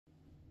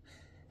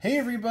Hey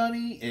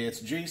everybody, it's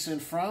Jason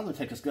from the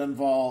Texas Gun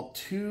Vault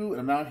 2, and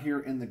I'm out here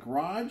in the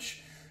garage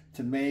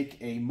to make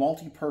a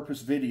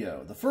multi-purpose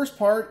video. The first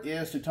part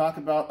is to talk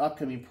about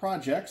upcoming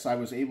projects. I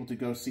was able to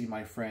go see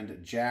my friend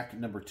Jack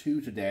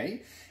 #2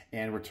 today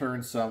and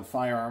return some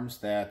firearms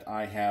that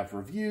I have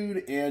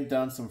reviewed and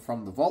done some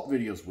from the vault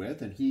videos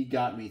with, and he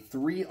got me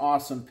 3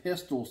 awesome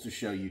pistols to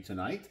show you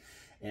tonight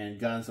and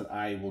guns that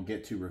I will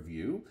get to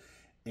review.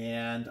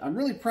 And I'm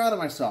really proud of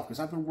myself because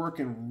I've been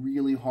working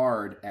really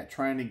hard at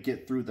trying to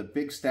get through the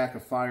big stack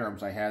of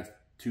firearms I had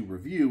to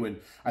review. And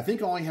I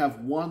think I only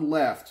have one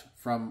left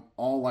from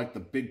all like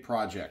the big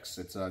projects.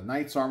 It's a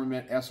Knight's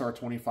Armament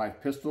SR25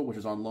 pistol, which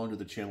is on loan to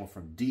the channel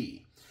from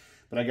D.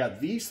 But I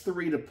got these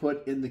 3 to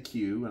put in the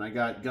queue, and I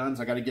got guns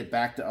I got to get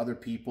back to other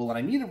people. And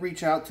I need to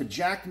reach out to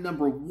Jack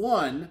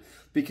 #1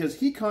 because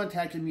he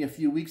contacted me a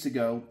few weeks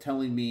ago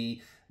telling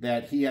me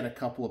that he had a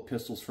couple of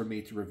pistols for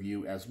me to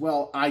review as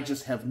well. I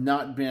just have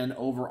not been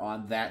over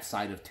on that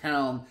side of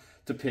town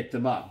to pick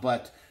them up.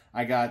 But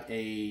I got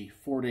a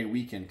 4-day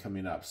weekend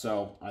coming up,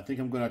 so I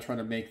think I'm going to try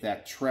to make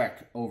that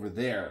trek over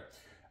there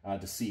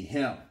to see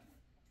him.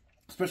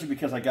 Especially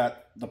because I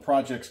got the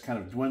projects kind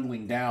of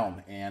dwindling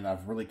down, and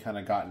I've really kind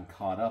of gotten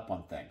caught up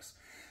on things.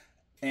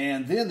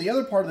 And then the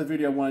other part of the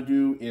video I want to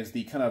do is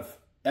the kind of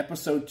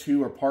episode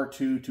 2 or part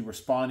 2 to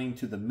responding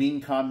to the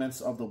mean comments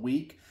of the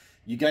week.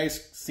 You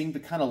guys seem to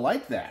kind of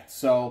like that,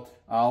 so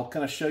I'll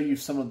kind of show you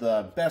some of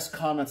the best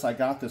comments I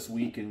got this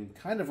week and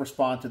kind of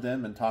respond to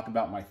them and talk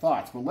about my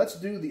thoughts. But let's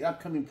do the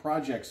upcoming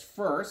projects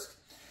first.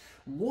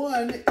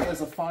 One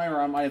is a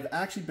firearm I have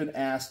actually been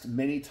asked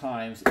many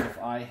times if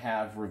I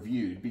have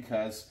reviewed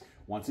because,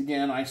 once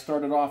again, I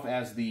started off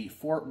as the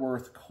Fort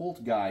Worth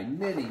Colt guy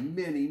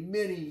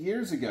many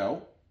years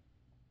ago.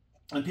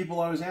 And people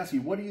always ask me,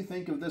 what do you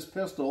think of this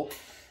pistol?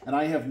 And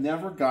I have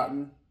never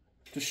gotten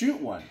to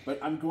shoot one, but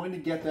I'm going to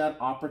get that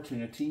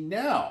opportunity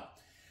now.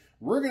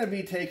 We're going to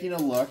be taking a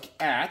look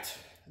at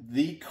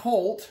the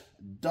Colt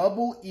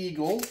Double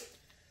Eagle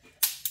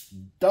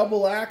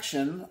double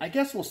action. I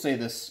guess we'll say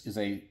this is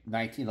a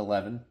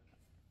 1911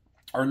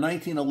 or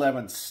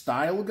 1911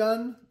 style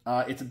gun.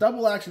 It's a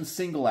double action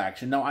single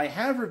action. Now I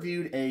have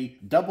reviewed a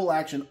double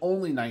action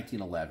only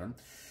 1911.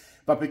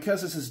 But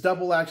because this is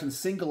double action,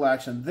 single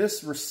action,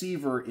 this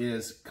receiver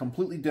is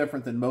completely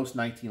different than most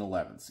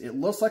 1911s. It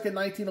looks like a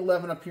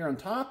 1911 up here on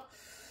top,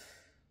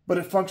 but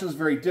it functions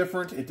very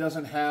different. It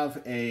doesn't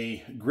have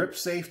a grip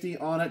safety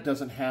on it,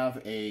 doesn't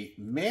have a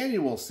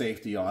manual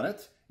safety on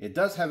it. It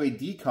does have a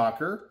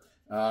decocker,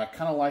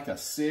 kind of like a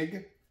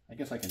SIG. I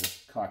guess I can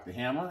just cock the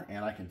hammer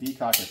and I can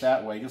decock it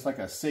that way, just like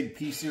a SIG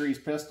P-Series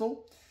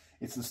pistol.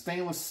 It's in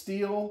stainless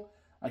steel.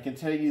 I can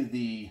tell you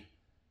the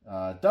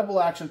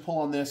double action pull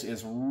on this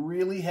is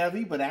really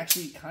heavy, but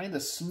actually kind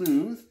of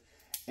smooth.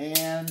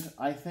 And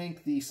I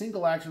think the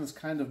single action is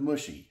kind of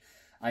mushy.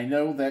 I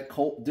know that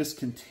Colt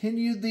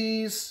discontinued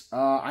these.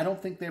 I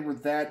don't think they were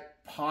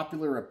that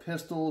popular a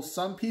pistol.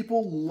 Some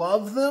people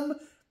love them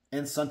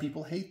and some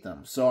people hate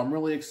them. So I'm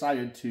really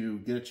excited to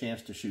get a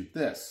chance to shoot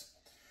this.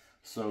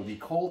 So the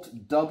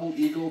Colt Double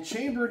Eagle,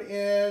 chambered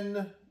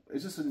in,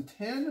 is this in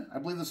 10? I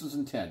believe this is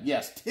in 10.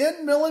 Yes,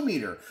 10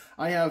 millimeter.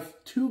 I have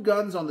 2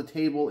 guns on the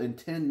table in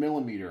 10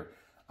 millimeter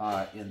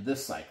in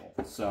this cycle.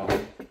 So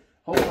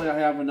hopefully I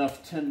have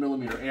enough 10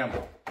 millimeter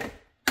ammo.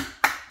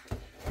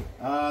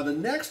 The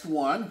next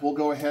one, we'll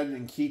go ahead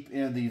and keep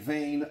in the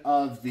vein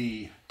of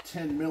the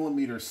 10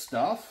 millimeter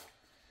stuff.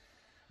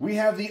 We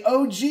have the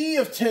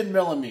OG of 10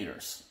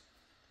 millimeters.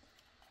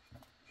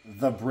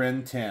 The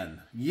Bren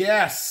 10.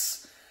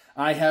 Yes!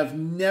 I have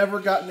never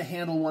gotten to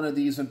handle one of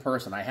these in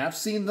person. I have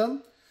seen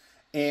them,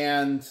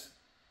 and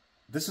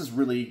this is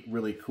really,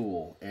 really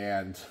cool.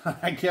 And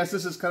I guess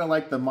this is kind of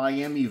like the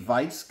Miami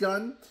Vice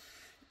gun.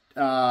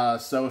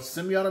 So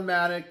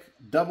semi-automatic,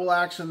 double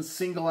action,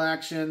 single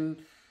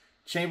action,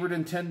 chambered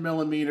in 10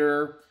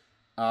 millimeter,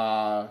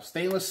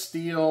 stainless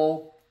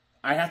steel.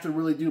 I have to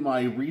really do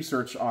my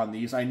research on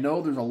these. I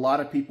know there's a lot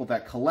of people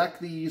that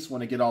collect these,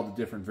 want to get all the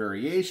different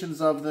variations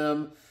of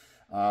them.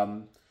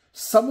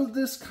 Some of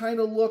this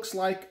kind of looks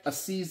like a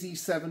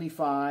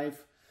CZ75.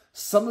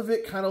 Some of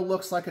it kind of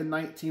looks like a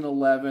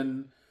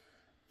 1911.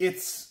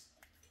 It's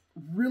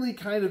really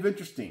kind of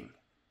interesting.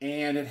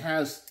 And it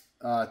has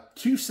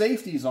 2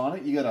 safeties on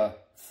it. You got a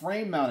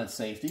frame-mounted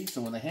safety,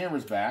 so when the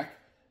hammer's back,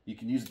 you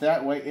can use it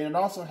that way. And it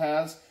also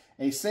has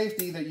a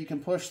safety that you can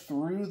push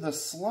through the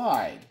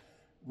slide.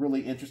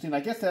 Really interesting. I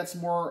guess that's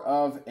more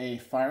of a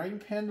firing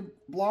pin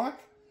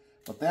block,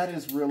 but that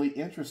is really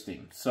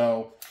interesting.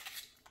 So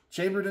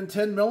chambered in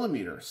 10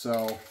 millimeter.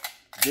 So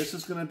this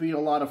is going to be a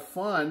lot of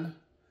fun,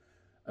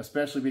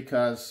 especially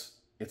because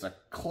it's a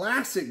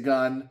classic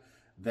gun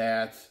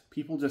that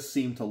people just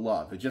seem to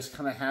love. It just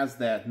kind of has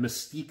that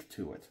mystique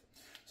to it.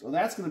 So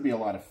that's going to be a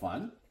lot of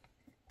fun.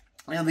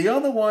 And the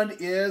other one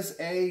is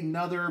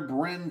another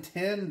Bren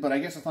 10, but I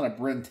guess it's not a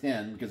Bren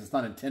 10 because it's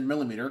not in 10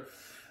 millimeter.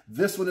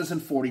 This one is in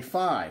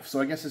 45.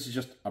 So I guess this is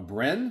just a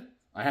Bren.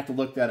 I have to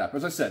look that up.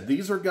 As I said,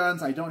 these are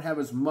guns I don't have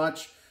as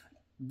much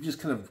just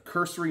kind of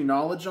cursory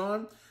knowledge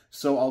on.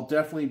 So I'll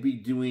definitely be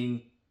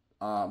doing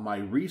my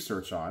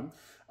research on.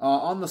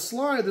 On the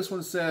slide, this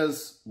one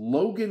says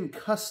Logan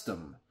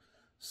Custom.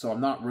 So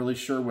I'm not really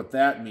sure what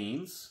that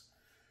means.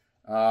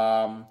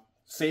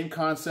 Same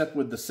concept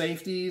with the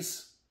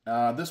safeties.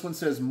 This one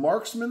says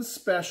Marksman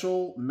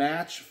Special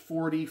Match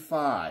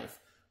 45.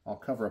 I'll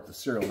cover up the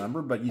serial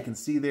number, but you can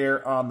see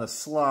there on the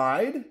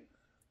slide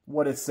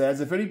what it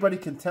says. If anybody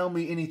can tell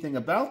me anything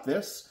about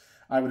this,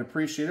 I would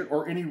appreciate it,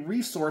 or any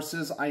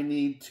resources I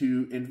need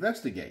to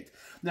investigate.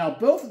 Now,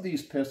 both of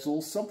these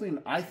pistols,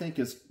 something I think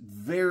is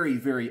very,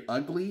 very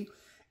ugly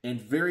and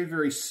very,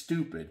 very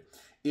stupid,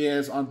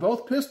 is on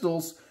both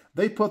pistols,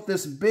 they put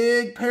this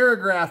big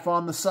paragraph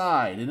on the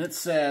side, and it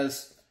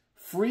says,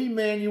 free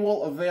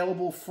manual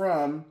available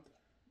from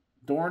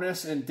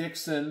Dornis and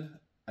Dixon,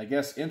 I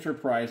guess,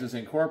 Enterprises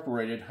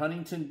Incorporated,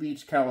 Huntington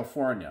Beach,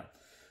 California.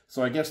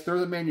 So I guess they're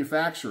the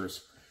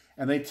manufacturers.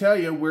 And they tell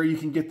you where you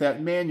can get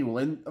that manual.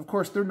 And, of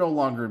course, they're no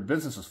longer in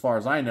business as far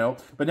as I know.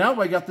 But now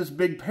I got this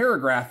big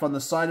paragraph on the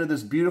side of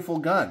this beautiful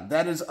gun.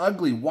 That is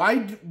ugly.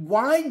 Why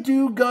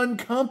do gun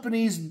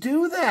companies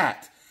do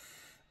that?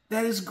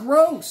 That is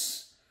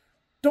gross.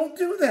 Don't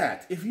do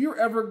that. If you're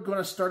ever going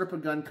to start up a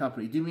gun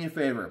company, do me a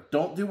favor.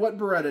 Don't do what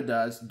Beretta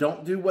does.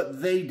 Don't do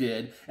what they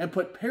did and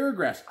put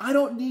paragraphs. I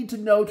don't need to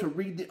know to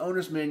read the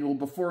owner's manual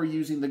before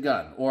using the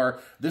gun. Or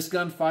this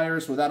gun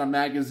fires without a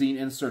magazine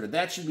inserted.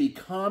 That should be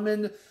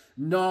common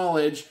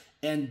knowledge,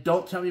 and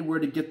don't tell me where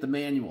to get the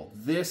manual.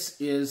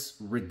 This is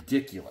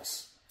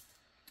ridiculous.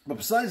 But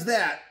besides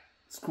that,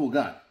 it's a cool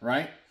gun,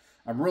 right?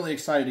 I'm really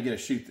excited to get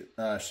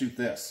a shoot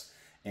this.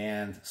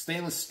 And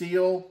stainless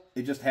steel,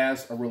 it just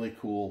has a really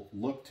cool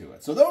look to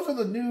it. So those are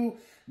the new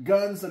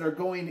guns that are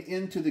going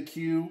into the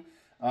queue.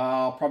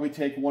 I'll probably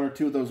take one or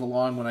two of those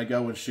along when I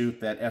go and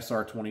shoot that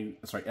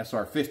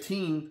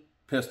SR-15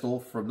 pistol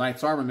from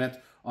Knight's Armament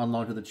on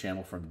loan to the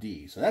channel from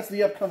D. So that's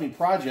the upcoming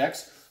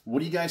projects. What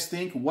do you guys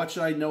think? What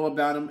should I know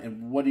about them?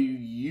 And what do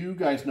you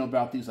guys know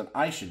about these that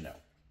I should know?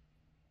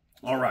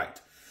 All right.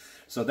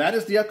 So that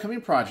is the upcoming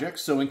project.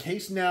 So in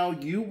case now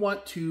you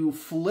want to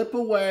flip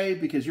away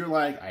because you're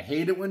like, I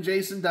hate it when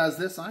Jason does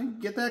this. I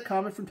get that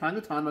comment from time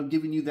to time. I'm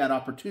giving you that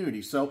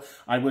opportunity. So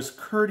I was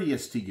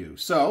courteous to you.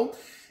 So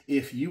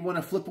if you want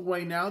to flip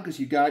away now because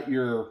you got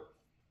your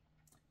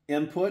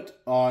input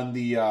on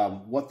the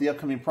what the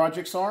upcoming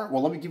projects are,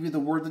 well, let me give you the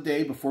word of the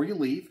day before you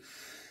leave.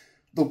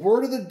 The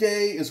word of the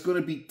day is going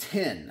to be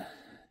 10.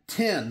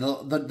 10.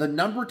 The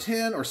number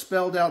 10, or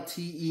spelled out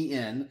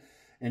T-E-N.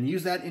 And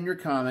use that in your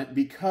comment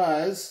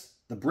because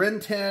the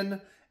Bren 10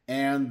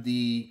 and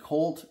the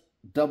Colt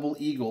Double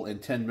Eagle in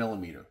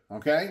 10mm.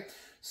 Okay?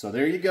 So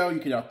there you go. You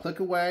can now click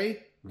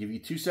away. I'll give you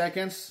 2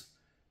 seconds.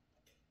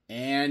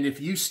 And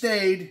if you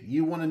stayed,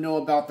 you want to know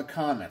about the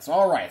comments.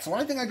 All right. So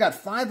I think I got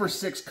 5 or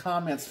 6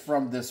 comments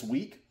from this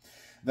week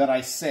that I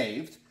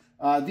saved.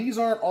 These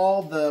aren't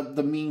all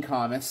the mean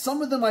comments.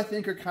 Some of them I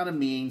think are kind of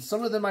mean.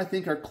 Some of them I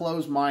think are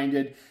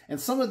closed-minded.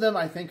 And some of them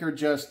I think are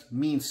just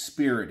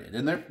mean-spirited.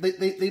 And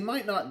they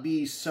might not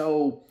be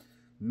so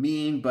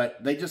mean,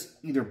 but they just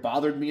either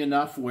bothered me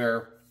enough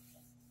where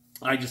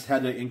I just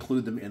had to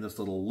include them in this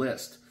little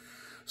list.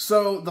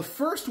 So the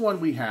first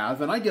one we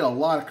have, and I get a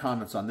lot of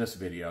comments on this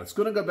video, it's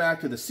going to go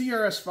back to the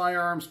CRS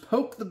Firearms,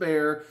 Poke the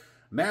Bear,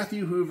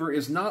 Matthew Hoover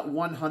is not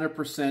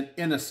 100%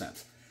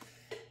 innocent.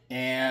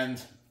 And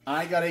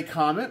I got a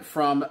comment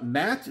from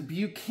Matt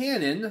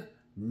Buchanan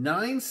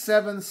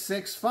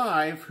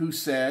 9765 who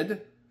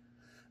said,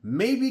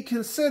 maybe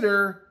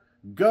consider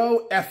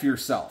go F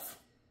yourself.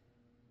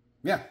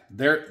 Yeah,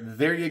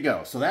 there you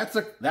go. So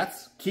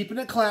that's keeping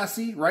it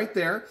classy right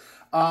there.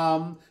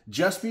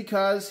 Just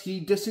because he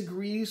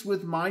disagrees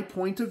with my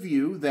point of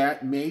view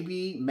that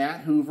maybe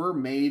Matt Hoover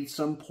made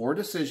some poor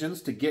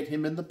decisions to get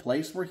him in the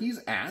place where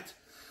he's at,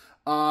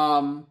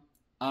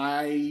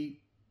 I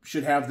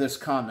should have this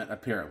comment,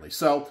 apparently.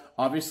 So,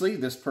 obviously,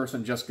 this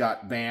person just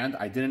got banned.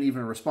 I didn't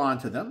even respond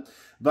to them.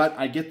 But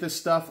I get this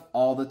stuff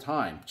all the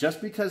time. Just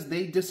because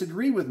they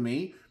disagree with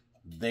me,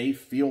 they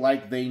feel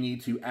like they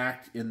need to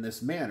act in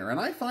this manner. And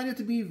I find it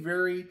to be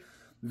very,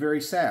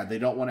 very sad. They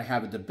don't want to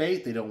have a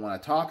debate. They don't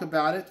want to talk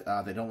about it.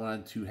 They don't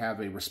want to have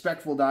a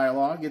respectful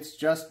dialogue. It's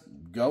just,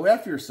 go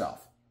F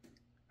yourself.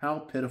 How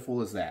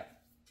pitiful is that?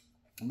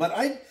 But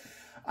I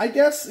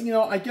guess,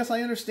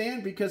 I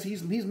understand because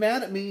he's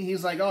mad at me.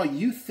 He's like, oh,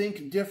 you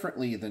think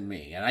differently than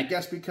me. And I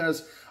guess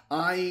because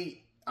I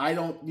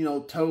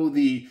don't, toe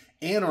the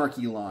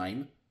anarchy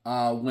line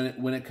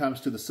when it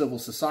comes to the civil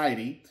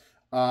society.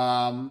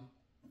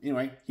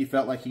 Anyway, he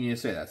felt like he needed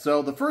to say that.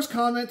 So the first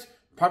comment,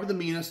 probably the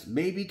meanest,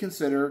 maybe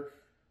consider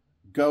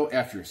go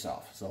F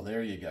yourself. So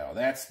there you go.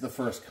 That's the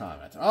first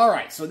comment. All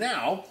right, so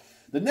now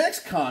the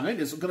next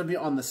comment is going to be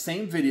on the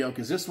same video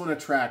because this one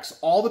attracts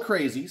all the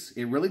crazies.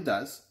 It really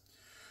does.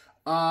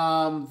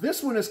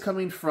 This one is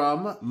coming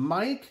from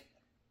Mike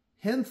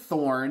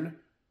Henthorne,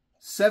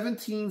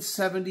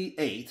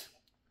 1778.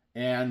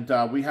 And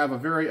we have a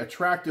very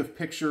attractive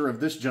picture of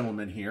this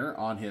gentleman here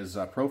on his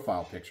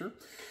profile picture.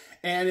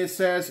 And it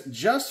says,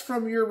 just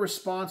from your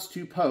response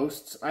to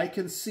posts, I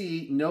can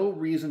see no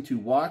reason to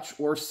watch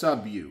or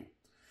sub you.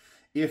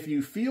 If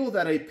you feel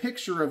that a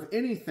picture of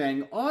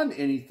anything on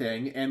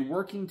anything and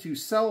working to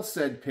sell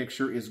said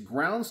picture is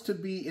grounds to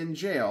be in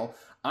jail,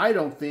 I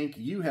don't think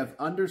you have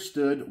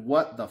understood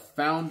what the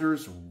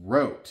founders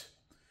wrote.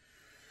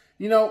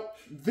 You know,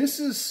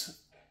 this is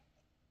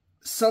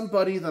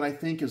somebody that I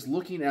think is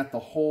looking at the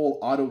whole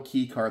auto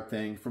keycard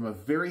thing from a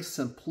very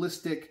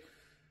simplistic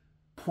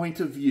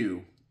point of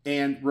view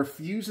and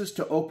refuses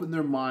to open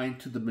their mind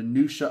to the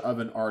minutia of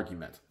an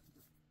argument.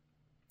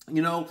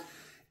 You know,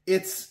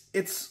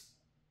 it's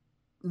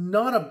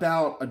not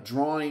about a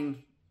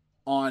drawing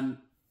on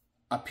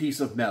a piece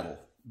of metal.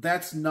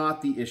 That's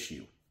not the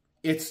issue.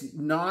 It's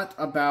not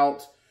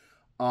about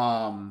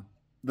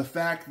the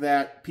fact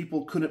that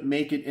people couldn't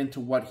make it into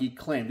what he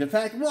claimed. In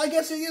fact, well, I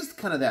guess it is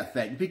kind of that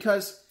thing,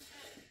 because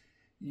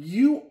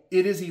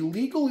it is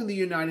illegal in the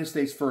United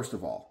States, first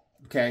of all,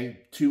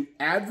 okay, to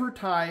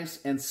advertise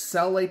and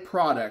sell a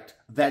product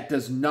that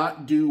does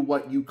not do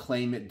what you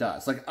claim it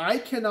does. Like, I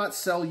cannot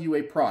sell you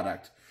a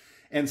product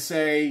and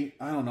say,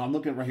 I don't know, I'm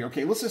looking right here.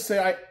 Okay, let's just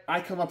say I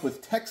come up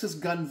with Texas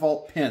Gun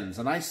Vault pins,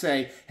 and I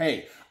say,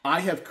 hey,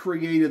 I have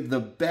created the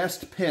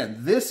best pin.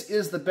 This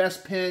is the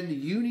best pin.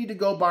 You need to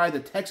go buy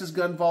the Texas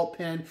Gun Vault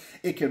pin.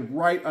 It can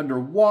write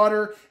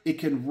underwater. It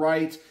can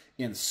write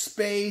in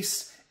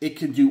space. It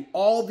can do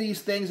all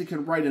these things. It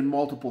can write in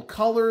multiple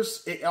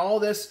colors. All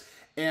this,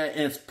 and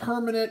it's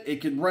permanent.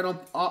 It can write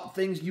on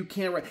things you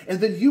can't write. And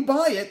then you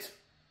buy it,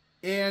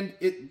 and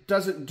it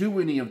doesn't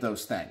do any of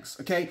those things,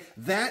 okay?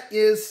 That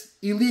is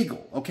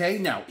illegal, okay?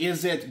 Now,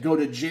 is it go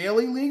to jail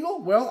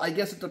illegal? Well, I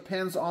guess it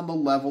depends on the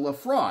level of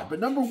fraud.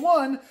 But number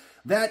one,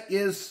 that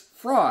is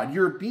fraud.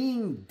 You're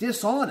being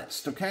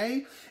dishonest,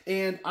 okay?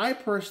 And I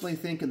personally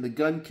think in the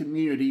gun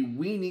community,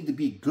 we need to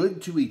be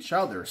good to each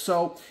other.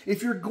 So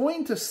if you're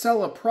going to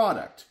sell a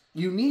product,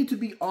 you need to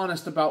be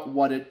honest about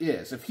what it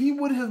is. If he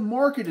would have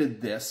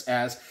marketed this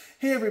as,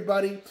 hey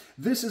everybody,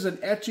 this is an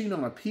etching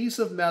on a piece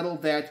of metal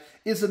that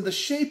is in the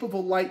shape of a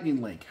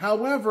lightning link.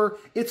 However,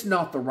 it's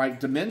not the right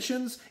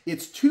dimensions,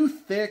 it's too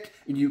thick,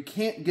 and you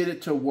can't get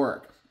it to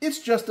work. It's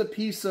just a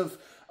piece of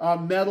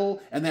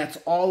metal, and that's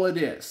all it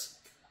is.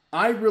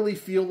 I really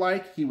feel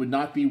like he would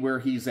not be where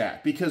he's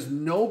at, because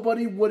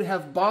nobody would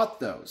have bought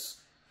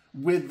those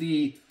with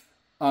the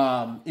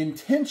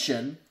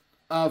intention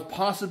of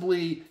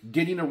possibly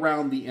getting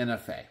around the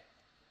NFA.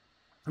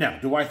 Now,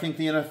 do I think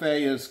the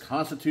NFA is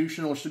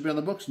constitutional or should be on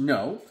the books?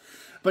 No.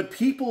 But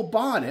people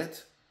bought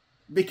it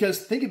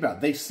because, think about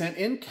it, they sent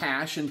in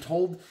cash and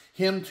told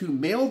him to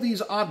mail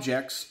these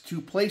objects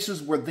to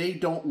places where they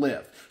don't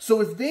live.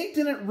 So if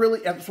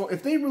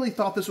they really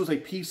thought this was a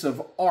piece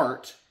of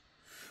art,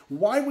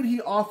 why would he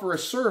offer a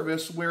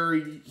service where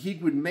he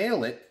would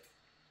mail it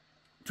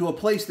to a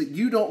place that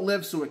you don't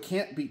live so it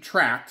can't be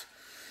tracked,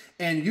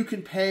 and you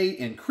can pay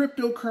in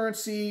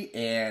cryptocurrency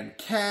and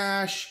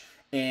cash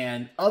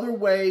and other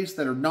ways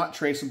that are not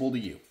traceable to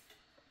you?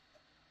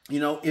 You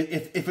know,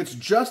 if it's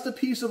just a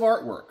piece of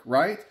artwork,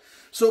 right?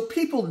 So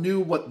people knew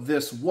what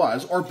this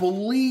was, or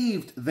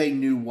believed they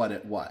knew what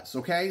it was,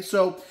 okay?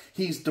 So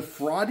he's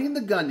defrauding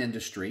the gun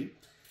industry.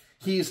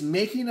 He's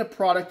making a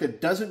product that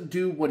doesn't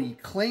do what he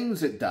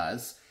claims it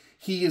does.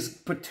 He is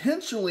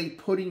potentially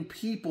putting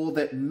people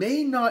that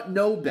may not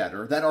know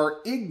better, that are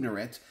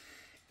ignorant,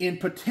 in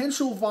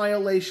potential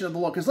violation of the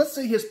law. Because let's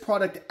say his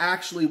product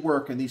actually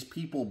worked and these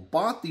people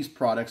bought these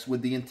products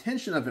with the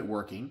intention of it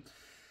working.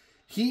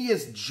 He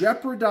is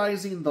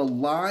jeopardizing the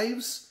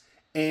lives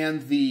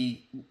and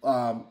the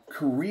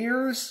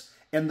careers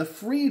and the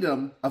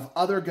freedom of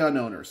other gun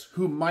owners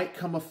who might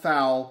come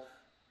afoul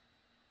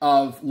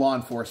of law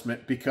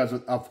enforcement because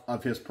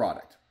of his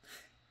product.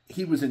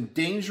 He was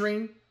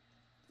endangering,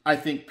 I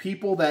think,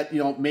 people that,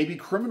 you know, maybe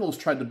criminals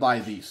tried to buy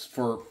these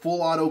for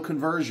full auto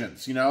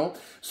conversions, you know?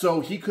 So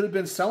he could have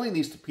been selling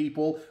these to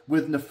people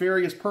with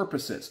nefarious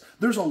purposes.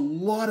 There's a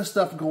lot of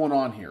stuff going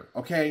on here,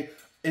 okay?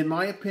 In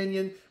my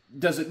opinion,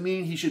 does it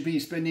mean he should be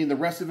spending the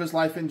rest of his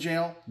life in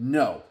jail?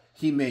 No.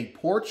 He made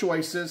poor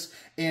choices,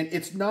 and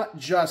it's not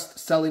just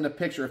selling a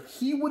picture. If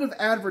he would have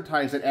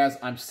advertised it as,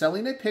 I'm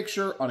selling a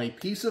picture on a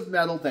piece of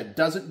metal that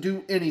doesn't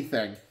do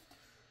anything,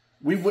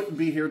 we wouldn't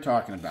be here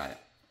talking about it.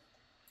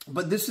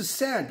 But this is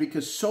sad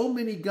because so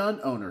many gun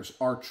owners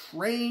are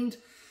trained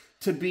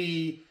to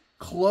be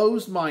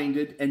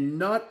closed-minded and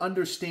not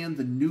understand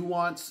the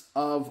nuance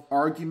of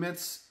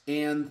arguments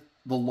and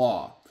the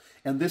law.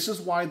 And this is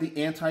why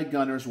the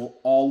anti-gunners will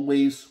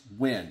always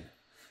win,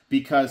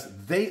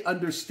 because they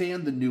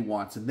understand the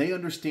nuance and they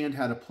understand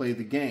how to play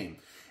the game.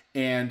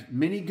 And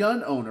many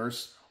gun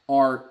owners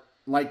are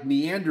like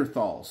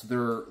Neanderthals.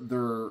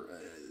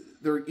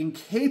 They're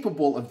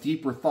incapable of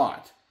deeper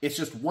thought. It's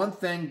just one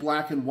thing,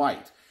 black and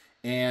white.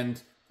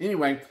 And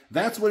anyway,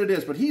 that's what it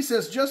is. But he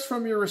says, just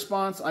from your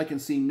response, I can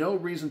see no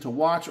reason to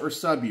watch or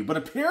sub you. But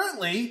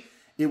apparently,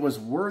 it was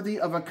worthy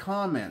of a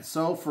comment.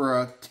 So for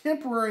a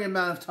temporary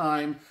amount of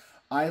time,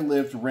 I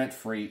lived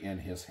rent-free in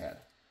his head.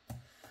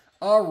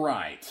 All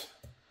right.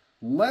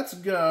 Let's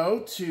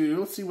go to,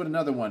 let's see what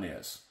another one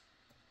is.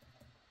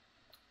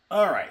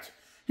 All right.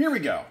 Here we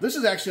go. This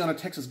is actually on a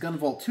Texas Gun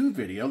Vault 2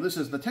 video. This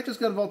is the Texas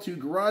Gun Vault 2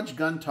 Garage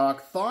Gun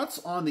Talk, thoughts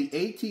on the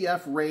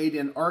ATF raid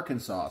in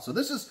Arkansas. So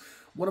this is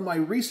one of my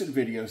recent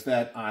videos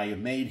that I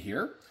made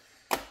here.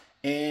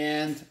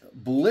 And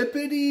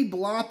Blippity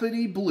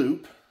Bloppity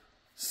Bloop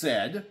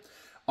said,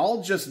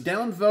 "I'll just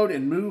downvote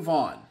and move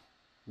on.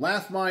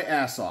 Laugh my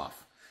ass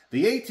off.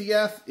 The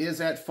ATF is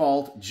at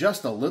fault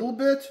just a little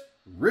bit?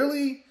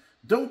 Really?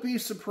 Don't be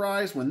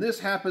surprised when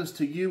this happens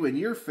to you and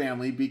your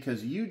family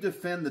because you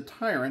defend the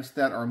tyrants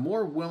that are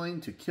more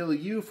willing to kill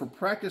you for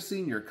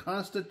practicing your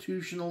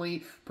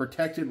constitutionally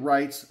protected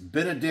rights,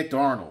 Benedict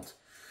Arnold.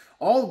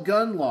 All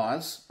gun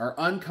laws are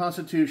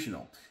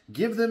unconstitutional.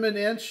 Give them an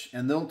inch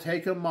and they'll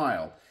take a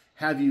mile.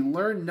 Have you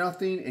learned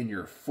nothing in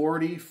your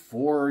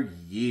 44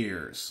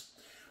 years?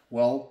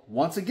 Well,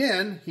 once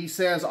again, he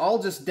says,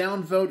 I'll just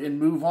downvote and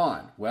move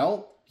on.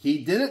 Well,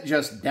 he didn't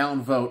just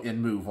downvote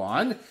and move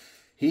on.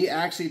 He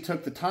actually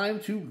took the time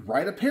to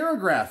write a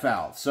paragraph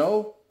out.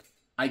 So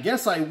I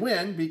guess I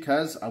win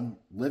because I'm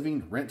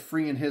living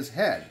rent-free in his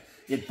head.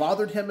 It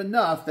bothered him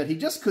enough that he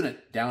just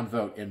couldn't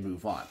downvote and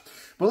move on.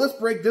 But let's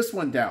break this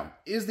one down.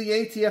 Is the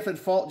ATF at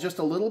fault just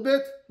a little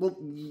bit? Well,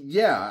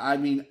 yeah. I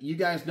mean, you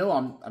guys know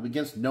I'm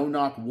against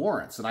no-knock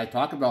warrants, and I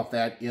talk about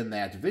that in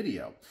that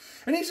video.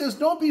 And he says,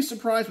 don't be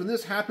surprised when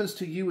this happens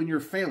to you and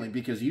your family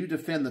because you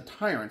defend the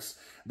tyrants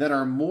that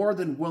are more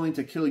than willing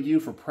to kill you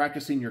for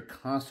practicing your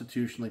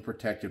constitutionally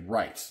protected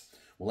rights.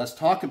 Well, let's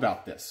talk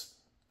about this.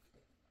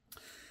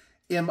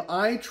 Am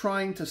I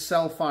trying to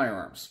sell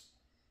firearms?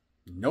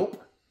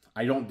 Nope,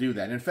 I don't do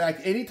that. In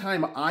fact,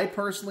 anytime I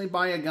personally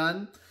buy a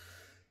gun,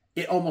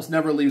 it almost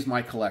never leaves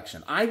my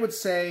collection. I would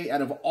say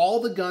out of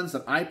all the guns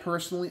that I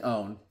personally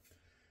own,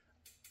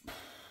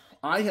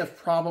 I have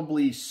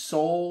probably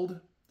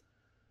sold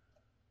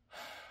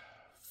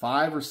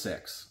 5 or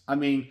 6. I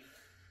mean,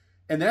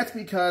 and that's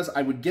because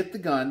I would get the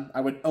gun,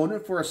 I would own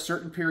it for a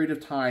certain period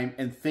of time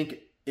and think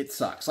it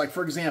sucks. Like,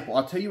 for example,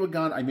 I'll tell you a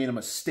gun I made a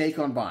mistake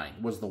on buying.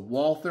 Was the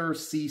Walther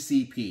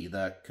CCP,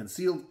 the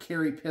concealed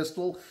carry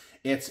pistol.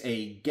 It's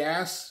a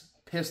gas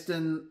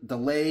piston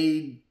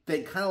delayed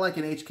thing, kind of like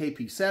an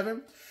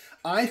HK-P7.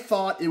 I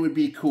thought it would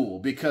be cool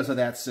because of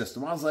that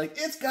system. I was like,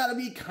 it's got to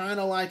be kind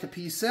of like a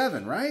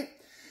P7, right?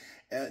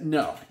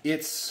 No,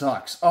 it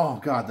sucks. Oh,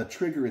 God, the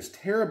trigger is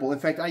terrible. In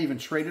fact, I even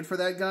traded for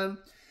that gun.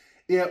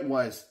 It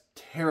was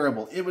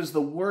terrible. It was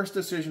the worst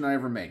decision I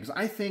ever made because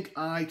I think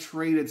I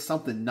traded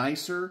something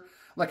nicer,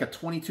 like a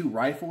 .22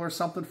 rifle or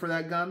something for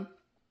that gun.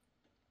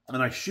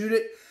 And I shoot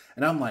it,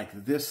 and I'm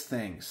like, this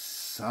thing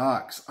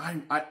sucks.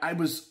 I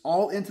was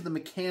all into the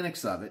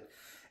mechanics of it.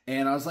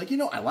 And I was like, you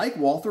know, I like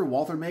Walther.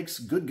 Walther makes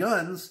good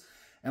guns.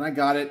 And I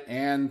got it,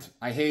 and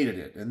I hated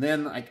it. And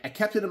then I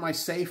kept it in my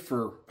safe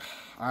for,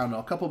 I don't know,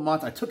 a couple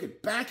months. I took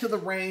it back to the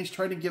range,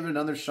 tried to give it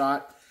another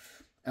shot,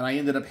 and I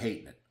ended up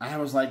hating it. I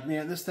was like,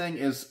 man, this thing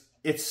is,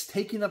 it's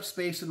taking up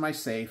space in my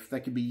safe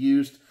that could be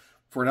used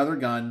for another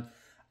gun.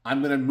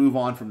 I'm going to move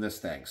on from this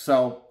thing.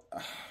 So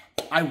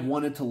I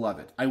wanted to love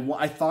it.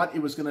 I thought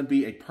it was going to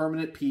be a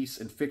permanent piece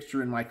and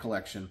fixture in my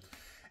collection,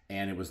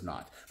 and it was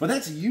not. But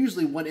that's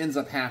usually what ends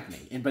up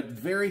happening. But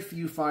very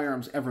few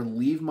firearms ever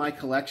leave my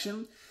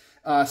collection.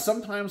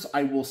 Sometimes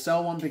I will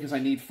sell one because I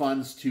need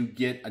funds to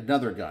get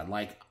another gun.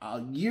 Like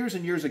years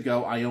and years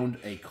ago, I owned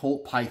a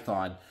Colt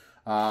Python.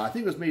 I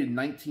think it was made in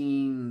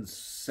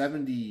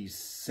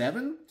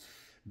 1977.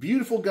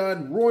 Beautiful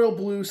gun, royal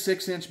blue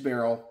 6-inch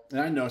barrel. And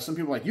I know some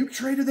people are like, you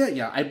traded that?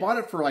 Yeah, I bought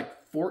it for like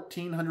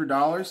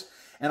 $1,400.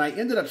 And I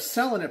ended up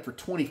selling it for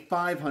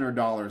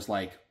 $2,500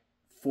 like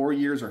 4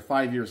 years or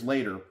 5 years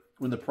later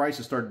when the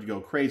prices started to go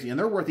crazy. And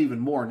they're worth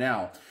even more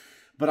now.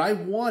 But I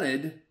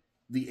wanted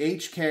the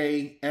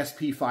HK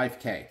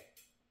SP5K.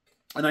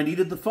 And I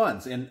needed the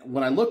funds. And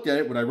when I looked at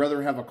it, would I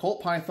rather have a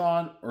Colt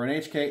Python or an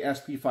HK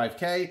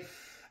SP5K?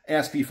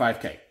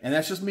 SP5K. And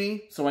that's just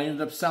me. So I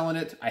ended up selling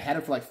it. I had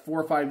it for like 4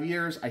 or 5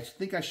 years. I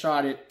think I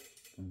shot it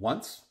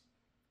once.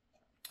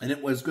 And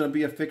it was going to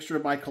be a fixture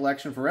of my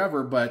collection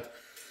forever. But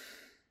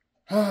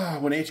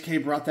when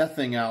HK brought that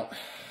thing out,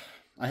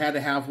 I had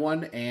to have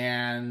one,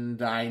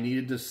 and I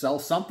needed to sell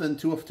something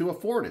to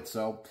afford it.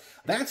 So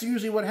that's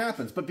usually what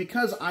happens. But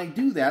because I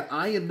do that,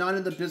 I am not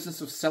in the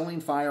business of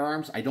selling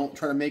firearms. I don't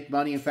try to make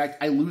money. In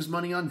fact, I lose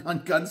money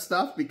on gun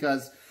stuff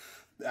because,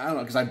 I don't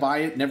know, because I buy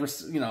it,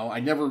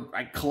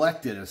 I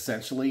collect it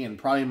essentially, and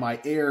probably my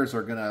heirs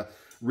are going to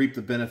reap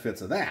the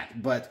benefits of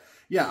that. But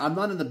yeah, I'm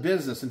not in the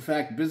business. In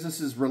fact,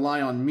 businesses rely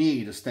on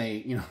me to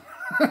stay,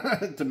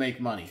 to make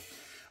money.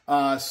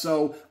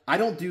 So I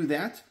don't do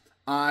that.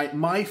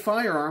 My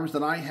firearms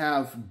that I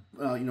have,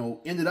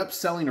 ended up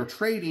selling or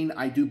trading,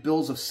 I do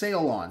bills of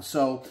sale on.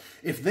 So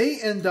if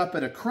they end up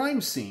at a crime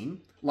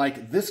scene,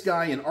 like this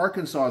guy in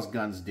Arkansas's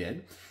guns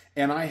did,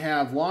 and I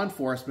have law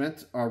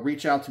enforcement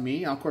reach out to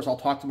me, of course I'll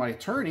talk to my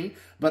attorney,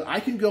 but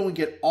I can go and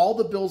get all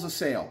the bills of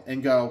sale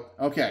and go,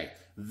 okay,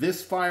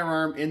 this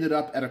firearm ended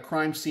up at a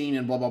crime scene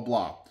and blah, blah,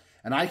 blah.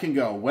 And I can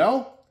go,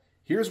 well,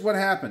 here's what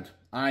happened.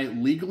 I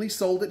legally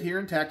sold it here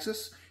in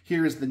Texas.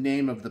 Here's the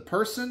name of the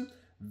person,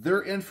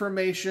 their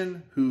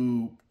information,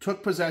 who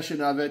took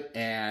possession of it,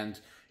 and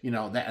You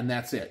know, and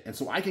that's it. And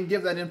so I can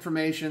give that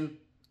information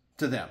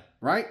to them,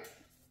 right?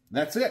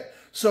 That's it.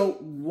 So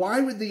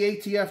why would the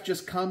ATF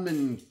just come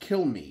and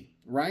kill me,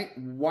 right?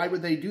 Why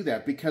would they do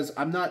that? Because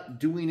I'm not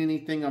doing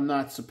anything I'm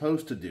not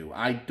supposed to do.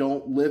 I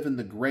don't live in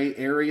the gray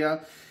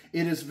area.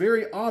 It is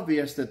very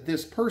obvious that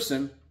this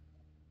person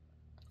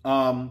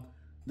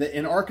that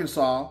in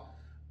Arkansas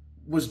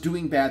was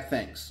doing bad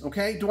things,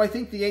 okay? Do I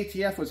think the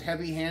ATF was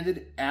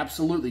heavy-handed?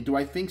 Absolutely. Do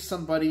I think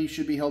somebody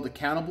should be held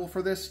accountable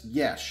for this?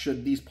 Yes.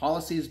 Should these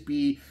policies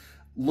be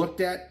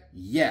looked at?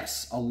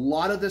 Yes. A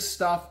lot of this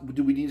stuff,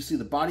 do we need to see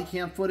the body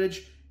cam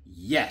footage?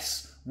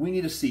 Yes. We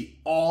need to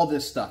see all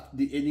this stuff.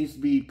 It needs to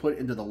be put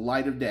into the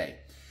light of day.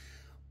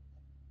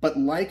 But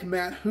like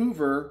Matt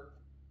Hoover,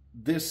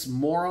 this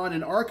moron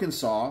in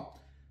Arkansas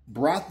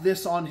brought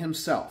this on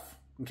himself.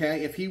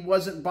 Okay, if he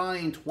wasn't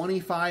buying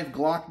 25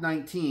 Glock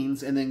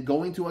 19s and then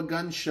going to a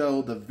gun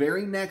show the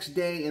very next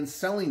day and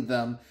selling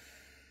them,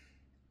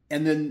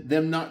 and then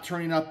them not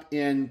turning up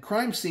in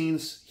crime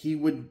scenes, he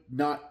would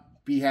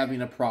not be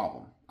having a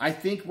problem. I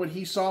think what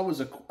he saw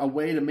was a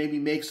way to maybe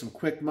make some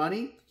quick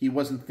money. He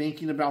wasn't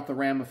thinking about the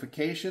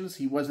ramifications.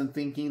 He wasn't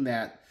thinking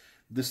that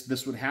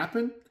this would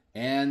happen,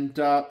 and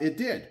it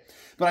did.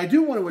 But I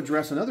do want to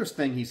address another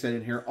thing he said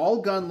in here.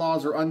 All gun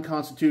laws are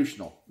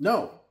unconstitutional.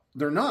 No.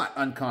 They're not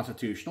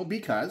unconstitutional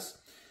because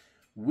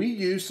we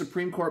use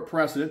Supreme Court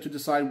precedent to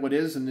decide what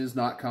is and is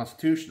not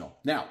constitutional.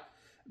 Now,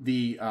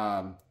 the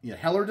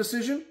Heller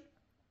decision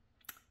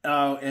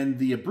and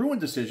the Bruin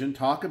decision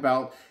talk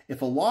about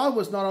if a law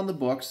was not on the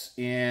books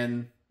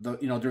in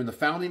during the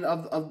founding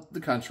of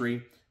the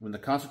country, when the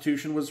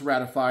Constitution was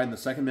ratified and the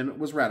Second Amendment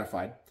was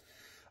ratified,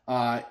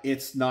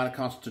 it's not a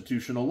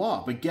constitutional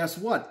law. But guess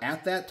what?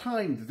 At that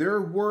time, there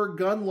were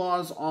gun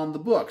laws on the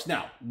books.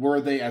 Now, were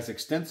they as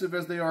extensive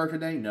as they are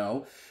today?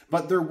 No.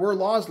 But there were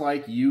laws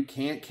like you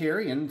can't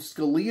carry, and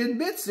Scalia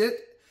admits it,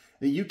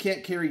 that you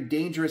can't carry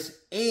dangerous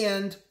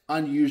and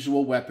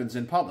unusual weapons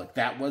in public.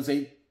 That was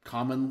a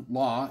common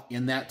law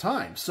in that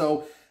time.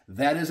 So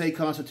that is a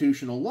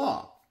constitutional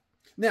law.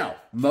 Now,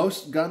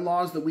 most gun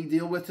laws that we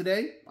deal with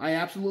today, I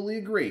absolutely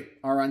agree,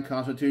 are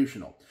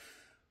unconstitutional.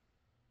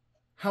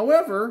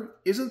 However,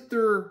 isn't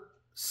there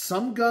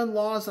some gun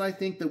laws that I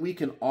think that we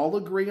can all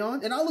agree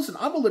on? And listen,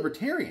 I'm a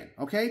libertarian,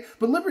 okay?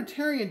 But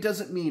libertarian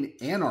doesn't mean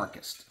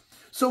anarchist.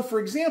 So, for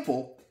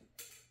example,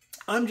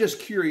 I'm just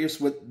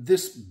curious what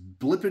this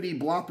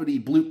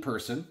blippity-bloppity-bloop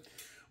person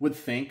would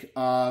think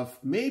of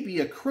maybe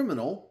a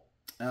criminal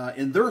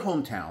in their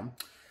hometown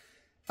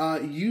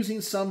using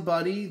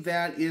somebody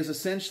that is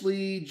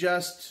essentially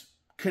just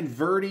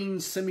converting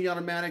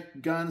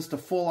semi-automatic guns to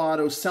full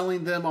auto,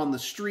 selling them on the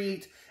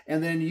street,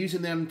 and then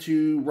using them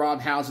to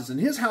rob houses. And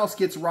his house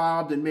gets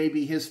robbed and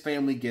maybe his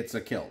family gets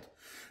killed.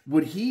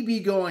 Would he be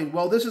going,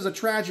 well, this is a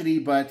tragedy,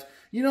 but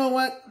you know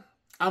what?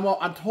 I'm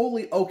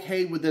totally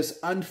okay with this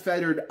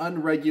unfettered,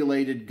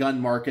 unregulated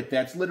gun market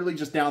that's literally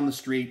just down the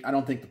street. I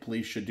don't think the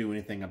police should do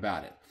anything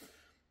about it.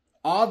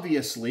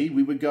 Obviously,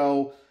 we would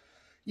go,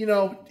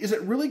 is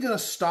it really going to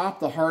stop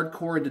the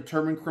hardcore and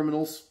determined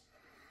criminals?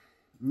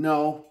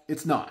 No,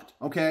 it's not.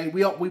 Okay,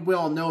 we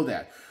all know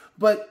that.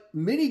 But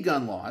many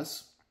gun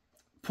laws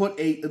put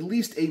at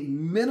least a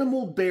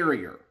minimal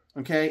barrier,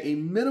 okay, a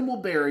minimal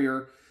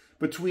barrier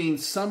between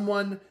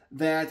someone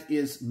that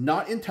is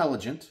not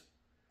intelligent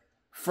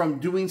from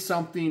doing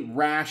something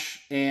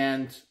rash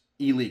and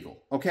illegal,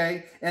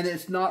 okay? And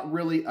it's not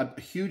really a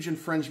huge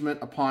infringement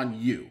upon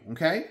you,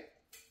 okay?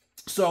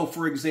 So,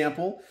 for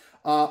example,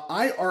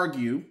 I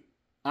argue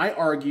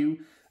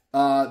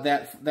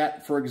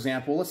that, for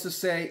example, let's just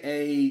say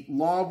a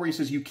law where he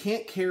says you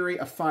can't carry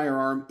a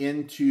firearm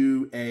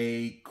into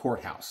a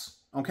courthouse,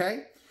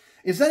 okay?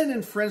 Is that an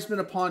infringement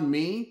upon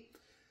me?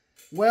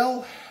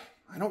 Well,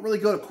 I don't really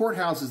go to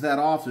courthouses that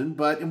often,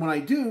 but when I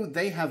do,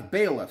 they have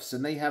bailiffs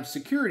and they have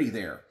security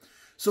there.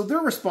 So they're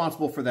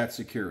responsible for that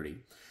security.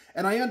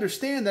 And I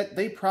understand that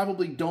they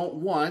probably don't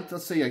want,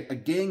 let's say a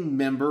gang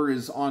member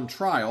is on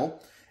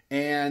trial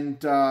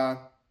and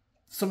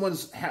someone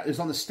is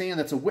on the stand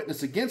that's a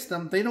witness against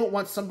them. They don't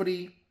want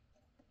somebody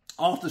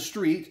off the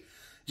street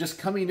just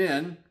coming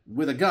in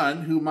with a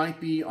gun who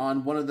might be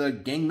on one of the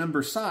gang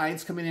member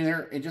sides, coming in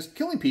there and just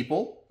killing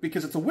people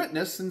because it's a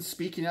witness and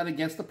speaking out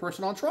against the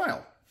person on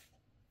trial.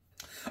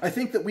 I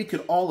think that we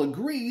could all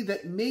agree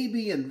that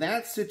maybe in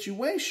that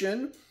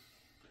situation,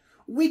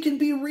 we can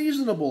be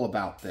reasonable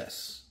about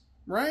this,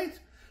 right?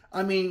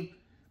 I mean,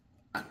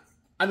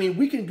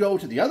 we can go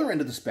to the other end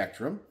of the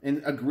spectrum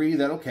and agree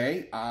that,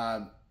 okay,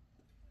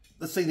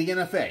 let's say the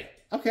NFA.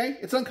 Okay,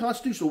 it's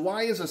unconstitutional.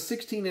 Why is a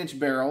 16-inch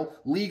barrel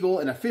legal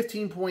and a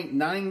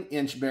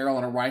 15.9-inch barrel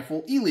on a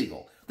rifle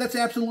illegal? That's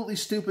absolutely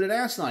stupid and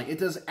asinine. It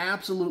does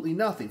absolutely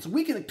nothing. So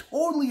we can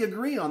totally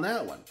agree on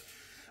that one.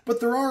 But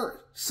there are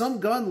some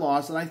gun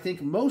laws that I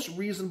think most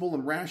reasonable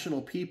and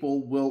rational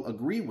people will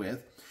agree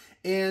with.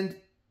 And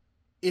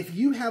if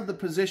you have the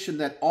position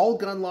that all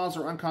gun laws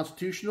are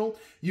unconstitutional,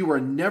 you are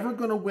never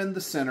going to win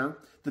the center.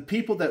 The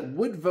people that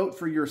would vote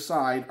for your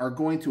side are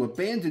going to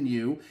abandon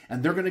you,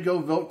 and they're going to go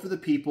vote for the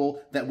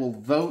people that will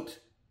vote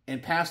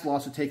and pass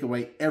laws to take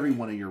away every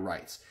one of your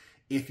rights.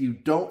 If you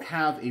don't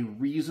have a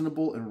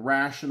reasonable and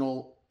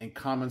rational and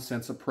common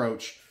sense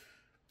approach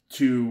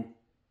to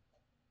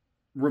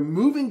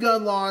removing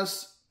gun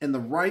laws in the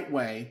right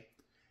way,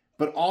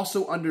 but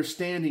also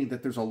understanding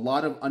that there's a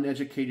lot of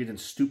uneducated and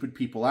stupid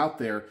people out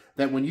there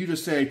that when you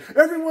just say,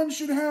 everyone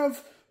should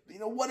have,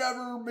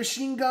 whatever,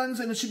 machine guns,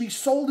 and it should be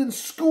sold in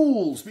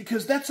schools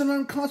because that's an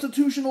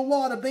unconstitutional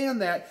law to ban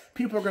that,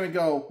 people are going to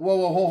go,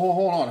 whoa,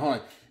 hold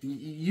on.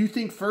 You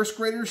think first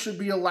graders should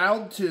be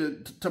allowed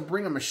to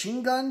bring a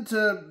machine gun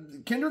to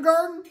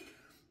kindergarten?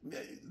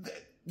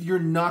 You're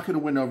not going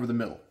to win over the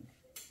middle.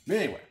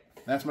 Anyway,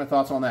 that's my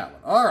thoughts on that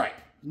one. All right,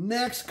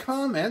 next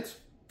comment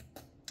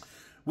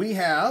we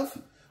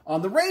have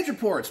on the Range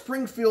Report,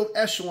 Springfield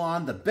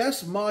Echelon, the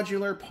best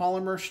modular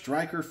polymer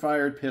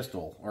striker-fired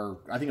pistol. Or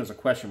I think it was a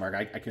question mark.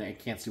 I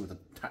can't see what the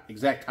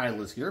exact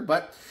title is here.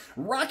 But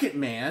Rocket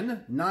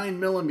Man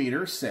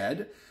 9mm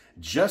said,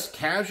 just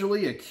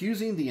casually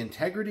accusing the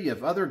integrity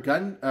of other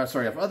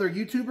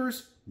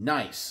YouTubers?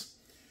 Nice.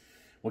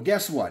 Well,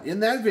 guess what? In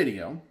that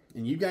video,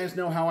 and you guys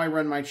know how I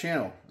run my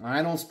channel,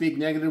 I don't speak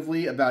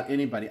negatively about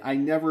anybody. I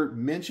never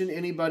mention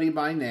anybody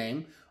by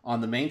name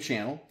on the main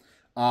channel.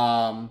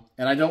 And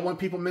I don't want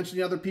people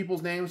mentioning other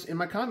people's names in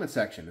my comment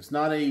section. It's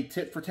not a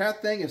tit for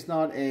tat thing. It's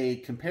not a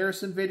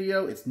comparison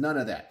video. It's none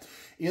of that.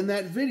 In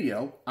that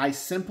video, I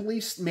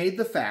simply made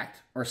the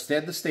fact or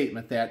said the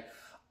statement that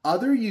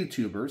other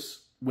YouTubers,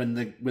 when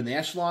the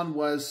Echelon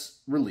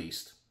was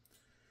released,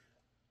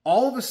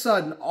 all of a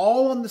sudden,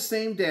 all on the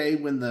same day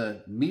when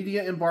the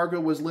media embargo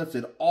was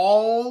lifted,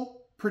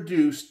 all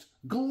produced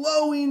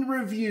glowing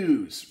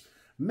reviews.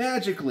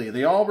 Magically,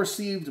 they all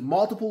received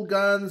multiple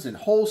guns and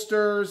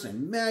holsters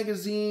and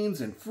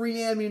magazines and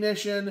free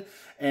ammunition,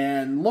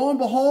 and lo and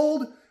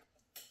behold,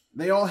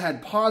 they all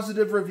had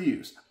positive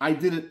reviews. I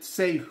didn't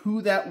say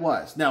who that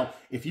was. Now,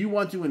 if you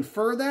want to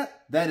infer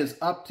that, that is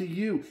up to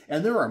you.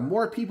 And there are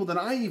more people than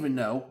I even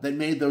know that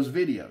made those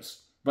videos.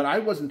 But I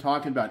wasn't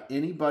talking about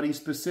anybody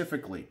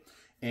specifically,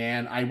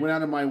 and I went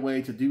out of my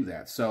way to do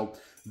that. So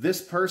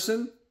this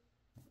person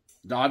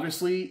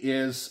obviously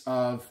is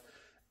of...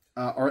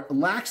 or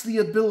lacks the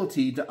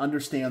ability to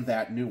understand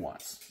that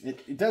nuance.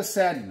 It does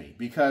sadden me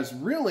because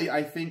really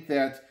I think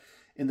that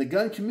in the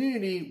gun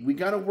community, we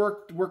got to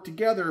work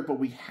together, but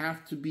we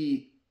have to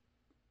be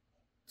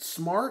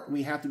smart,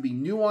 we have to be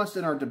nuanced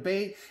in our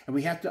debate, and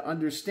we have to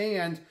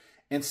understand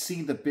and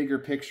see the bigger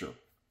picture.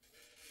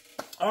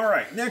 All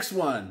right, next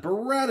one,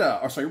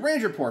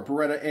 Range Report,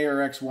 Beretta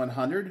ARX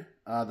 100,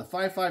 the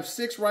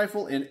 5.56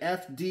 rifle in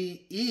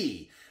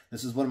FDE.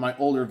 This is one of my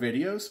older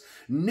videos.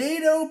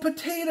 NATO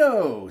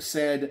Potato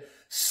said,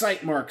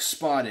 sight mark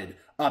spotted,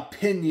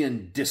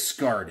 opinion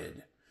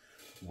discarded.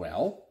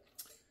 Well,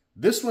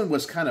 this one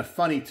was kind of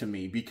funny to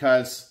me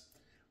because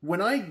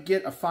when I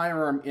get a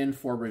firearm in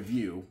for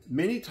review,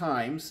 many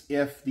times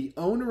if the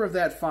owner of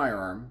that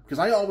firearm, because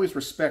I always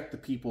respect the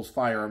people's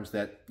firearms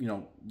that,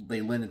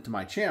 they lend into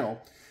my channel.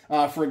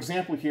 For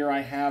example, here I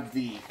have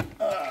the,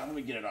 let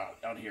me get it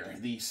out here,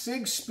 the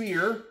Sig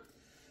Spear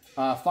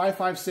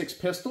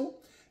 5.56 pistol.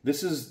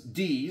 This is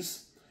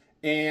D's,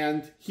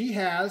 and he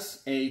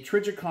has a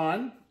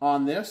Trigicon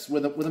on this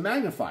with a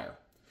magnifier.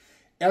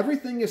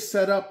 Everything is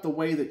set up the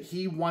way that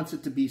he wants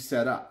it to be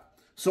set up.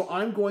 So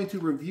I'm going to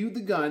review the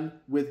gun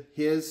with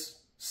his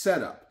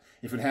setup.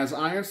 If it has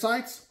iron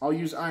sights, I'll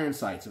use iron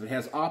sights. If it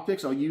has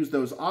optics, I'll use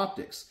those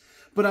optics.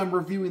 But I'm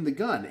reviewing the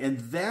gun, and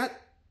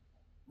that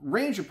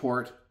Range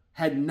Report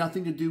had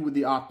nothing to do with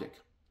the optic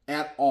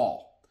at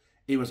all.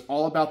 It was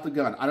all about the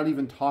gun. I don't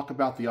even talk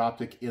about the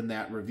optic in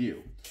that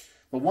review.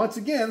 But once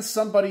again,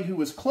 somebody who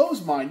was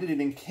closed-minded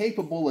and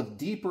incapable of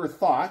deeper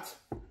thought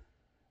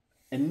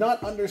and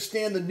not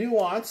understand the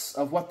nuance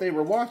of what they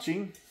were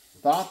watching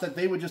thought that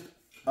they would just...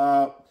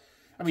 I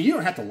mean, you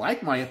don't have to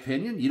like my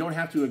opinion. You don't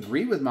have to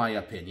agree with my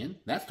opinion.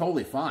 That's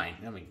totally fine.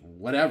 I mean,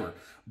 whatever.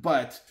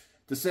 But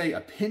to say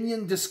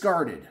opinion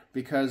discarded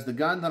because the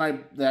gun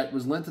that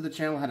was lent to the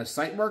channel had a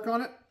sight mark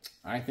on it,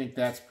 I think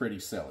that's pretty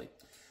silly.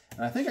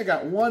 And I think I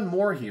got one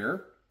more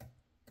here.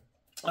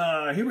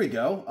 Here we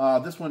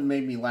go. This one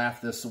made me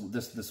laugh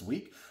this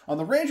week. On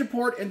the Range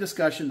Report and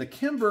discussion, the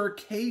Kimber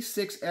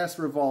K6S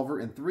revolver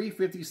in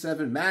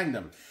 .357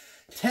 Magnum.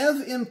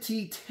 Tev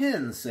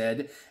MT10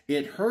 said,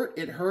 it hurt,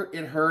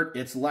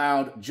 it's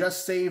loud,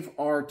 just save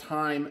our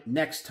time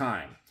next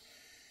time.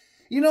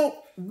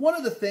 One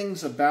of the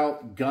things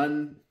about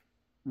gun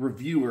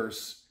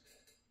reviewers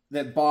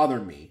that bother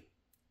me,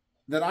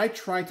 that I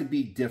try to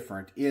be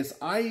different, is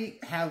I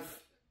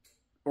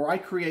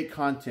create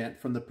content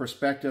from the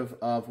perspective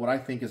of what I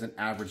think is an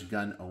average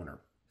gun owner.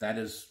 That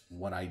is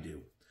what I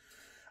do.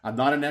 I'm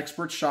not an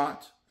expert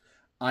shot.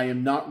 I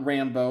am not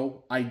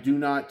Rambo. I do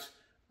not,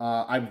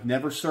 I've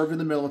never served in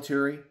the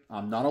military.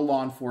 I'm not a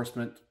law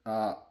enforcement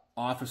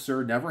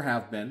officer, never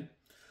have been.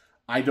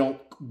 I don't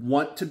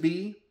want to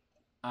be.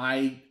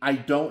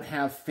 I don't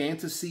have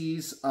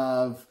fantasies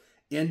of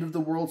end of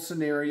the world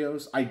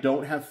scenarios. I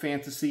don't have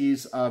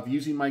fantasies of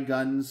using my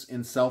guns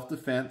in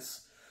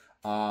self-defense.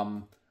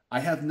 I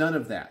have none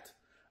of that.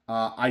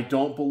 I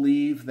don't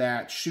believe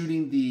that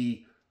shooting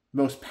the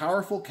most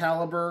powerful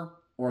caliber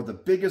or the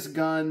biggest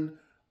gun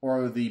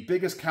or the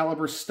biggest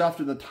caliber stuffed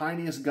in the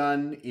tiniest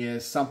gun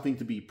is something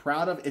to be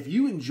proud of. If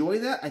you enjoy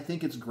that, I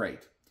think it's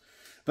great.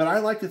 But I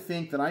like to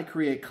think that I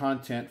create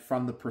content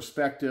from the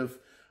perspective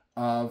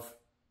of,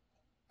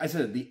 I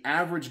said, the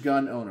average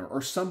gun owner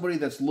or somebody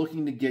that's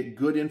looking to get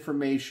good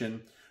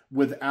information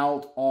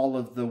without all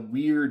of the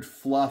weird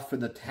fluff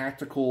and the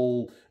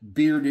tactical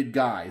bearded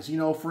guys. You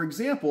know, for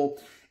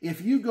example,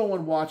 if you go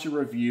and watch a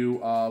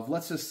review of,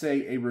 let's just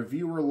say, a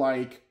reviewer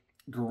like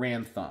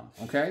Garand Thumb,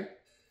 okay?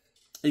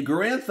 A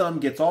Garand Thumb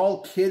gets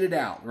all kitted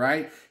out,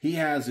 right? He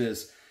has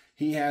his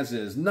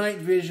night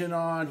vision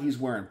on, he's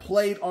wearing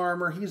plate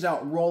armor, he's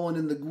out rolling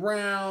in the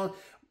ground.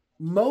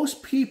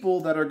 Most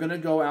people that are going to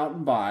go out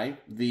and buy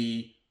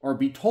or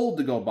be told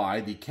to go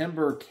buy the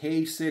Kimber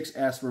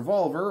K6S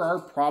revolver are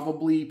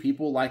probably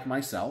people like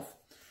myself.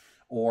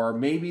 Or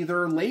maybe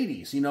they're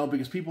ladies, you know,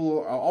 because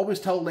people always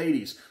tell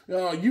ladies,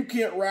 oh, you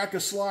can't rack a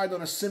slide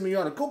on a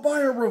semi-auto. Go buy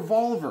a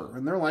revolver.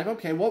 And they're like,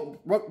 okay,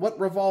 what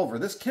revolver?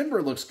 This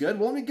Kimber looks good.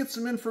 Well, let me get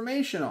some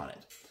information on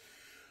it.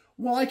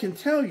 Well, I can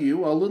tell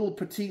you, a little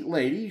petite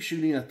lady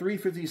shooting a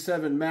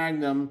 .357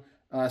 Magnum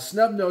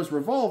snub-nosed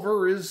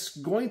revolver is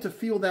going to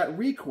feel that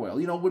recoil.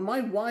 You know, when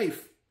my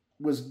wife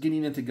was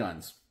getting into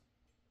guns,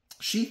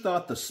 she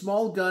thought the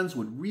small guns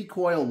would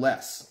recoil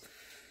less.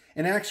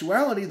 In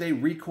actuality, they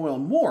recoil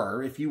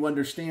more if you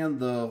understand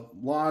the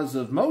laws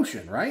of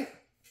motion, right?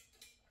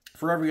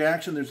 For every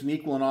action, there's an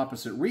equal and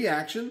opposite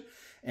reaction.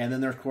 And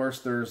then, of course,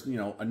 there's, you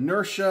know,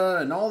 inertia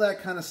and all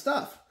that kind of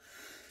stuff.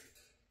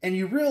 And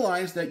you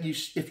realize that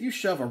if you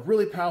shove a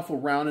really powerful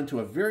round into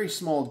a very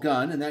small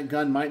gun, and that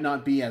gun might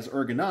not be as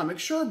ergonomic,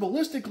 sure,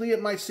 ballistically,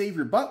 it might save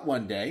your butt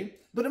one day,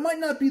 but it might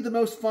not be the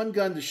most fun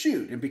gun to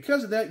shoot. And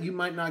because of that, you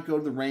might not go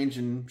to the range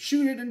and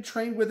shoot it and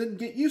train with it and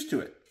get used to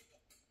it.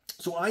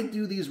 So I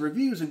do these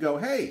reviews and go,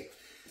 hey,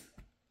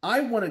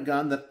 I want a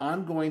gun that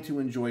I'm going to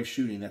enjoy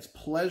shooting, that's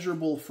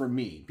pleasurable for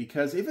me.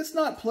 Because if it's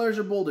not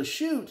pleasurable to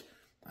shoot,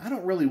 I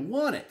don't really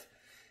want it.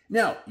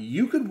 Now,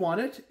 you could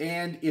want it,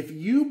 and if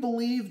you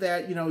believe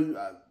that, you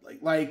know,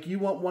 like you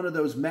want one of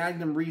those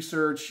Magnum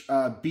Research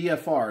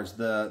BFRs,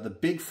 the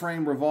big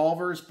frame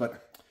revolvers,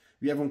 but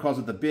everyone calls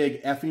it the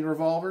big effing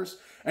revolvers,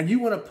 and you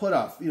want to put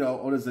a, you know,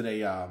 what is it,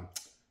 a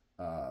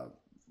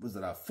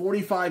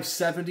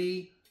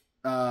 4570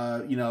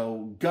 you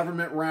know,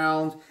 government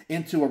round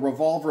into a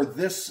revolver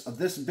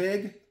this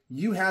big,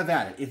 you have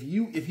at it.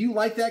 If you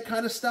like that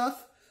kind of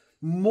stuff,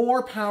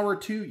 more power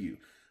to you.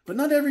 But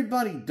not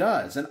everybody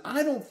does. And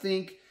I don't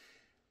think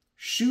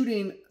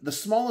shooting the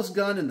smallest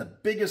gun in the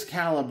biggest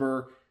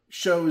caliber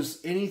shows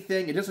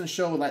anything. It doesn't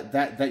show like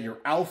that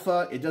you're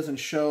alpha. It doesn't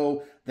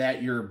show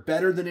that you're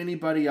better than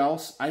anybody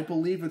else. I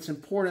believe it's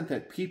important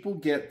that people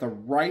get the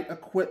right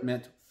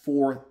equipment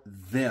for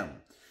them.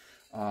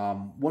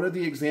 One of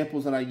the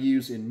examples that I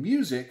use in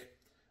music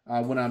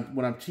when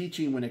I'm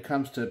teaching when it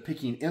comes to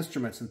picking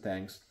instruments and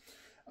things,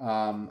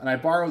 and I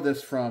borrowed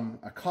this from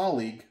a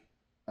colleague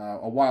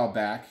a while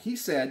back. He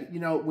said, you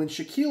know, when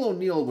Shaquille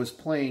O'Neal was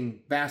playing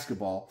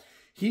basketball,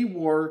 he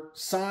wore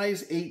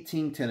size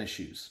 18 tennis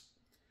shoes.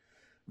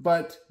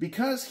 But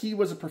because he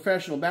was a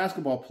professional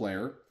basketball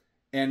player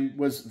and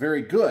was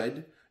very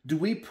good, do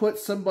we put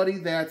somebody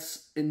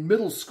that's in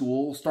middle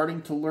school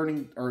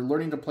learning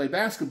to play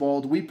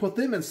basketball, do we put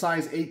them in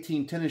size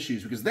 18 tennis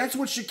shoes? Because that's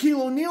what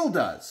Shaquille O'Neal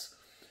does.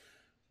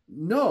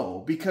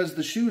 No, because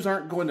the shoes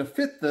aren't going to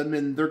fit them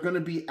and they're going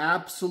to be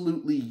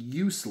absolutely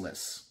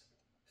useless.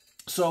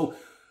 So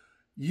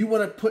you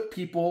want to put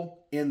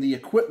people in the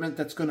equipment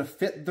that's going to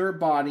fit their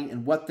body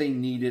and what they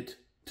need it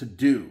to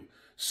do.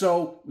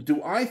 So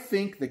do I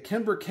think the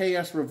Kimber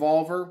KS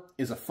revolver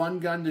is a fun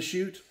gun to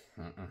shoot?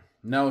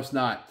 No, it's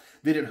not.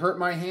 Did it hurt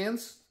my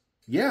hands?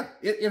 Yeah,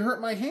 it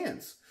hurt my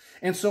hands.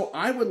 And so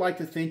I would like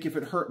to think if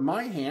it hurt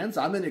my hands,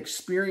 I'm an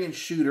experienced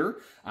shooter.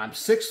 I'm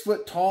 6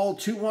 foot tall,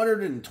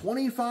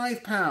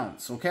 225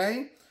 pounds,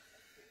 okay?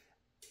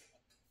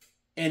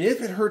 And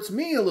if it hurts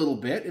me a little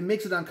bit, it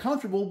makes it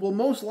uncomfortable, well,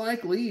 most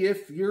likely,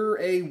 if you're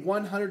a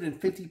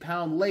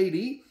 150-pound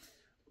lady,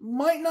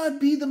 might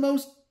not be the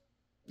most,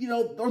 you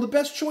know, or the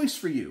best choice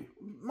for you.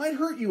 Might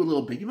hurt you a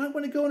little bit. You might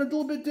want to go in a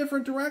little bit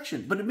different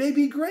direction, but it may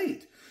be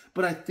great.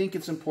 But I think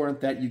it's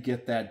important that you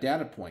get that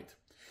data point.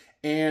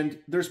 And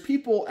there's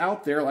people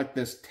out there like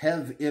this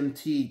Tev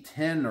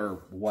MT10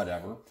 or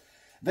whatever.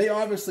 They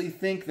obviously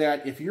think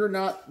that if you're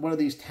not one of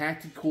these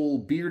tactical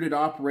bearded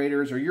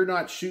operators, or you're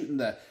not shooting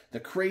the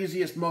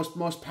craziest,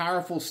 most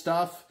powerful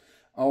stuff,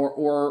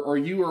 or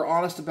you are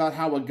honest about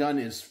how a gun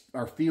is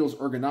or feels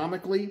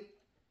ergonomically,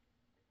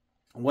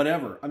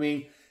 whatever. I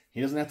mean, he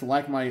doesn't have to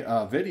like my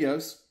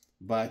videos,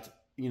 but,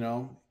 you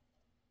know,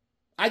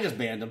 I just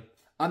banned him.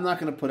 I'm not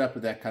going to put up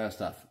with that kind of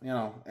stuff. You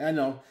know, I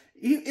know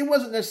it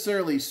wasn't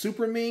necessarily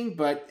super mean,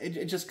 but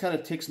it just kind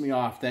of ticks me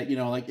off that, you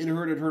know, like it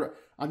hurt.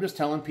 I'm just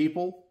telling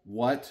people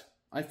what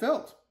I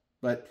felt,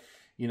 but,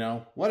 you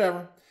know,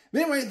 whatever.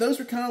 Anyway, those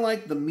are kind of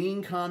like the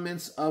mean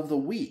comments of the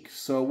week.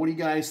 So what do you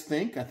guys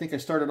think? I think I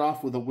started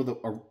off with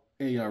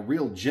a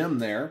real gem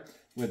there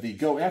with the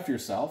Go F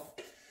Yourself.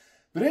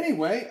 But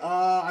anyway,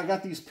 I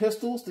got these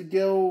pistols to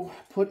go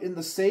put in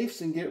the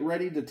safes and get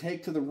ready to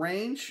take to the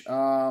range.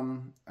 I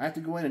have to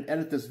go in and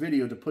edit this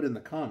video to put in the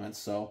comments.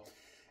 So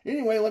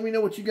anyway, let me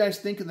know what you guys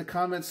think in the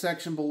comments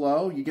section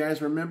below. You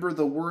guys remember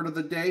the word of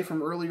the day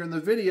from earlier in the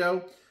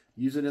video?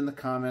 Use it in the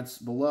comments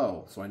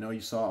below, so I know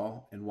you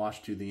saw and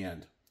watched to the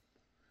end.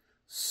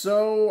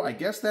 So I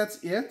guess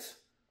that's it.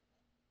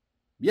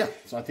 Yeah,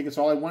 so I think it's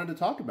all I wanted to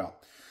talk about.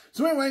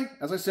 So anyway,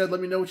 as I said,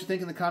 let me know what you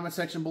think in the comment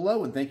section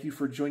below, and thank you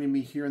for joining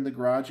me here in the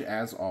garage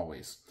as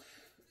always.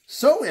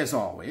 So as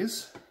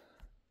always,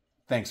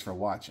 thanks for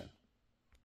watching.